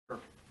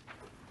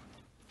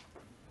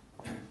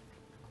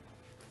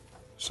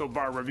So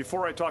Barbara,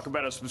 before I talk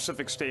about a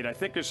specific state, I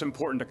think it's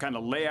important to kind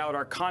of lay out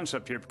our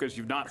concept here because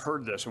you've not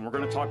heard this, and we're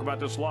going to talk about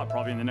this a lot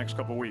probably in the next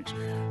couple of weeks.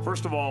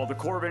 First of all, the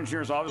Corps of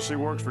Engineers obviously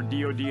works for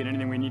DOD and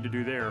anything we need to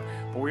do there,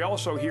 but we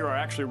also here are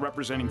actually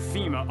representing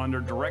FEMA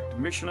under direct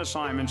mission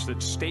assignments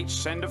that states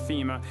send to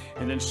FEMA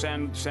and then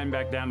send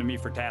back down to me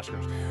for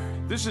taskers.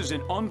 This is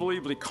an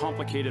unbelievably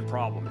complicated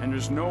problem, and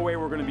there's no way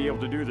we're going to be able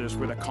to do this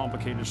with a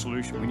complicated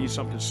solution. We need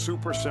something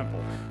super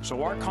simple.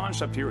 So our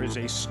concept here is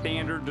a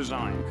standard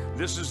design.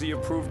 This is the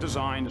approved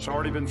design. It's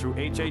already been through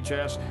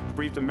HHS,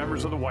 briefed the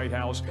members of the White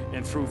House,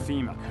 and through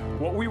FEMA.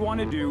 What we want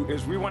to do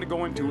is we want to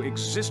go into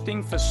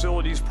existing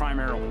facilities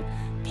primarily.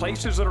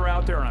 Places that are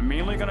out there, and I'm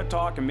mainly going to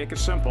talk and make it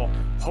simple,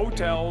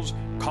 hotels,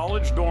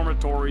 college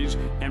dormitories,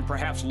 and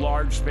perhaps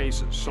large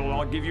spaces. So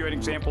I'll give you an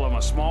example of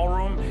a small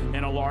room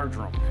and a large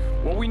room.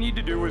 What we need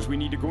to do is we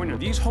need to go in there.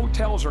 These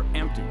hotels are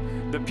empty.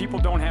 The people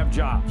don't have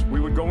jobs. We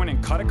would go in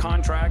and cut a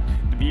contract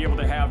to be able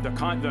to have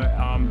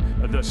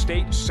the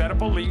state set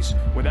up a lease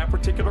with that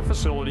particular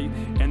facility,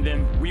 and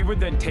then we would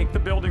then take the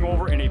building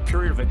over in a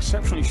period of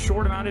exceptionally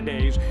short amount of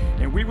days,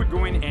 and we would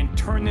go in and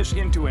turn this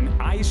into an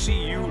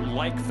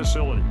ICU-like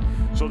facility.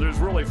 So there's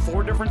really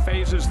 4 different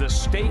phases. The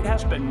state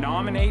has to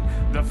nominate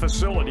the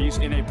facilities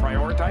in a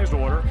prioritized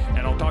order, and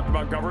I'll talk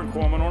about Governor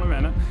Cuomo in a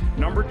minute.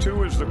 Number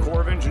 2 is the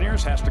Corps of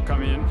Engineers has to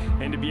come in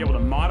and to be able to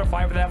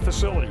modify for that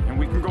facility. And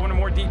we can go into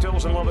more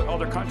details and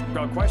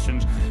other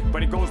questions,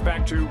 but it goes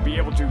back to be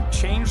able to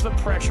change the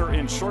pressure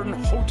in certain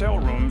hotel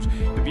rooms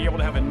to be able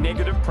to have a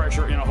negative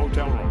pressure in a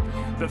hotel room.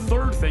 The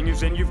third thing is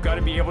then you've got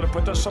to be able to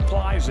put the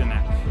supplies in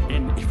that.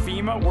 And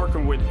FEMA,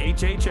 working with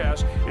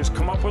HHS, is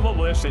come up with a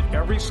list that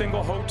every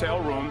single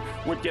hotel room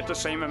would get the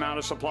same amount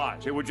of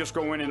supplies. It would just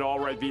go in and all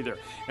right be there.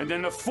 And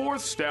then the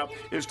 4th step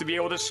is to be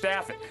able to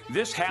staff it.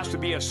 This has to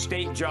be a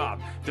state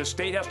job. The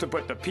state has to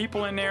put the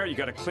people in there, you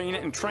got to clean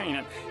it and train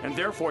it, and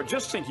therefore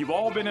just think, you've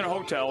all been in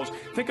hotels,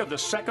 think of the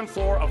 2nd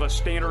floor of a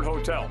standard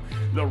hotel.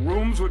 The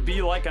rooms would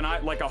be like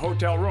a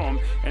hotel room,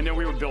 and then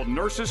we would build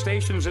nurses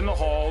stations in the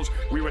halls.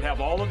 We would have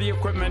all of the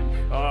equipment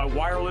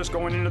wireless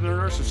going into the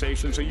nurses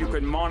station so you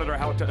could monitor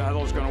how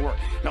those are going to work.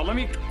 Now let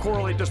me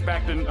correlate this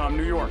back to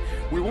New York.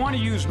 We want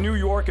to use New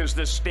York as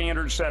the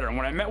standard setter. And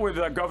when I met with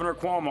Governor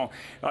Cuomo,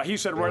 he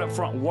said right up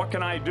front, what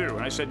can I do?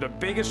 And I said, the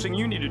biggest thing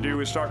you need to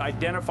do is start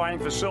identifying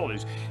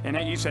facilities. And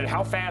he said,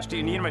 how fast do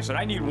you need them? I said,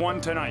 I need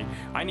 1 tonight.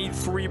 I need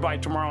 3 by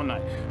tomorrow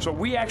night. So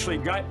we actually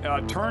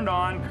got turned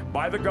on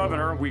by the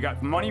governor. We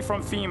got money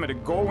from FEMA to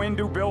go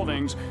into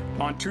buildings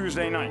on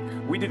Tuesday night.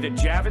 We did the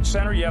Javits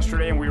Center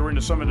yesterday, and we were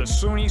into some of the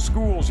SUNY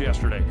schools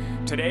yesterday.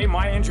 Today,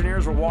 my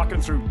engineers were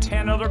walking through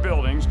 10 other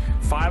buildings.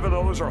 5 of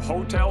those are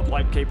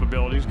hotel-like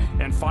capabilities,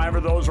 and 5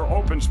 of those are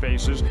open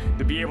spaces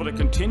to be able to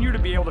continue to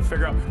be able to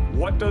figure out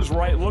what does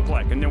right look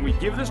like. And then we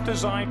give this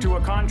design to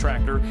a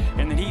contractor,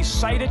 and then he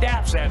site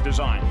adapts that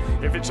design.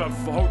 If it's a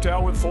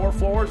hotel with 4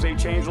 floors, they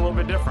change a little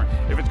bit different.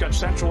 If it's got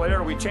central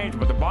air, we change.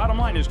 But the bottom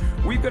line is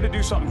we've got to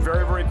do something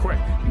very, very quick.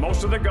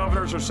 Most of the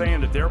governors are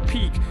saying that their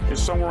peak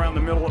is somewhere around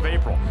the middle of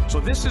April. So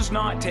this does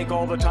not take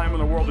all the time in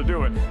the world to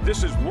do it.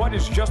 This is what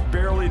is just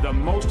barely the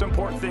most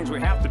important things we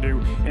have to do,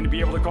 and to be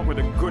able to come up with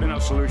a good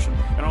enough solution.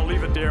 And I'll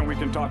leave it there, and we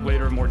can talk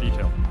later in more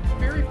detail.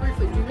 Very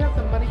briefly, do you have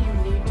the money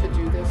you need to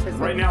do this?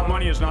 Right now,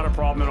 money is not a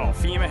problem at all.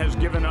 FEMA has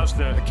given us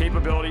the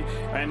capability,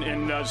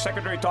 and the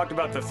Secretary talked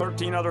about the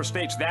 13 other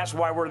states. That's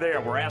why we're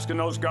there. We're asking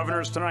those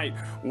governors tonight,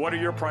 what are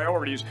your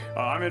priorities?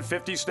 I'm in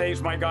 50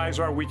 states, my guys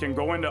are. We can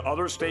go into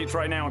other states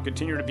right now and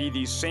continue to be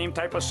these same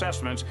type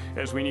assessments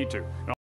as we need to.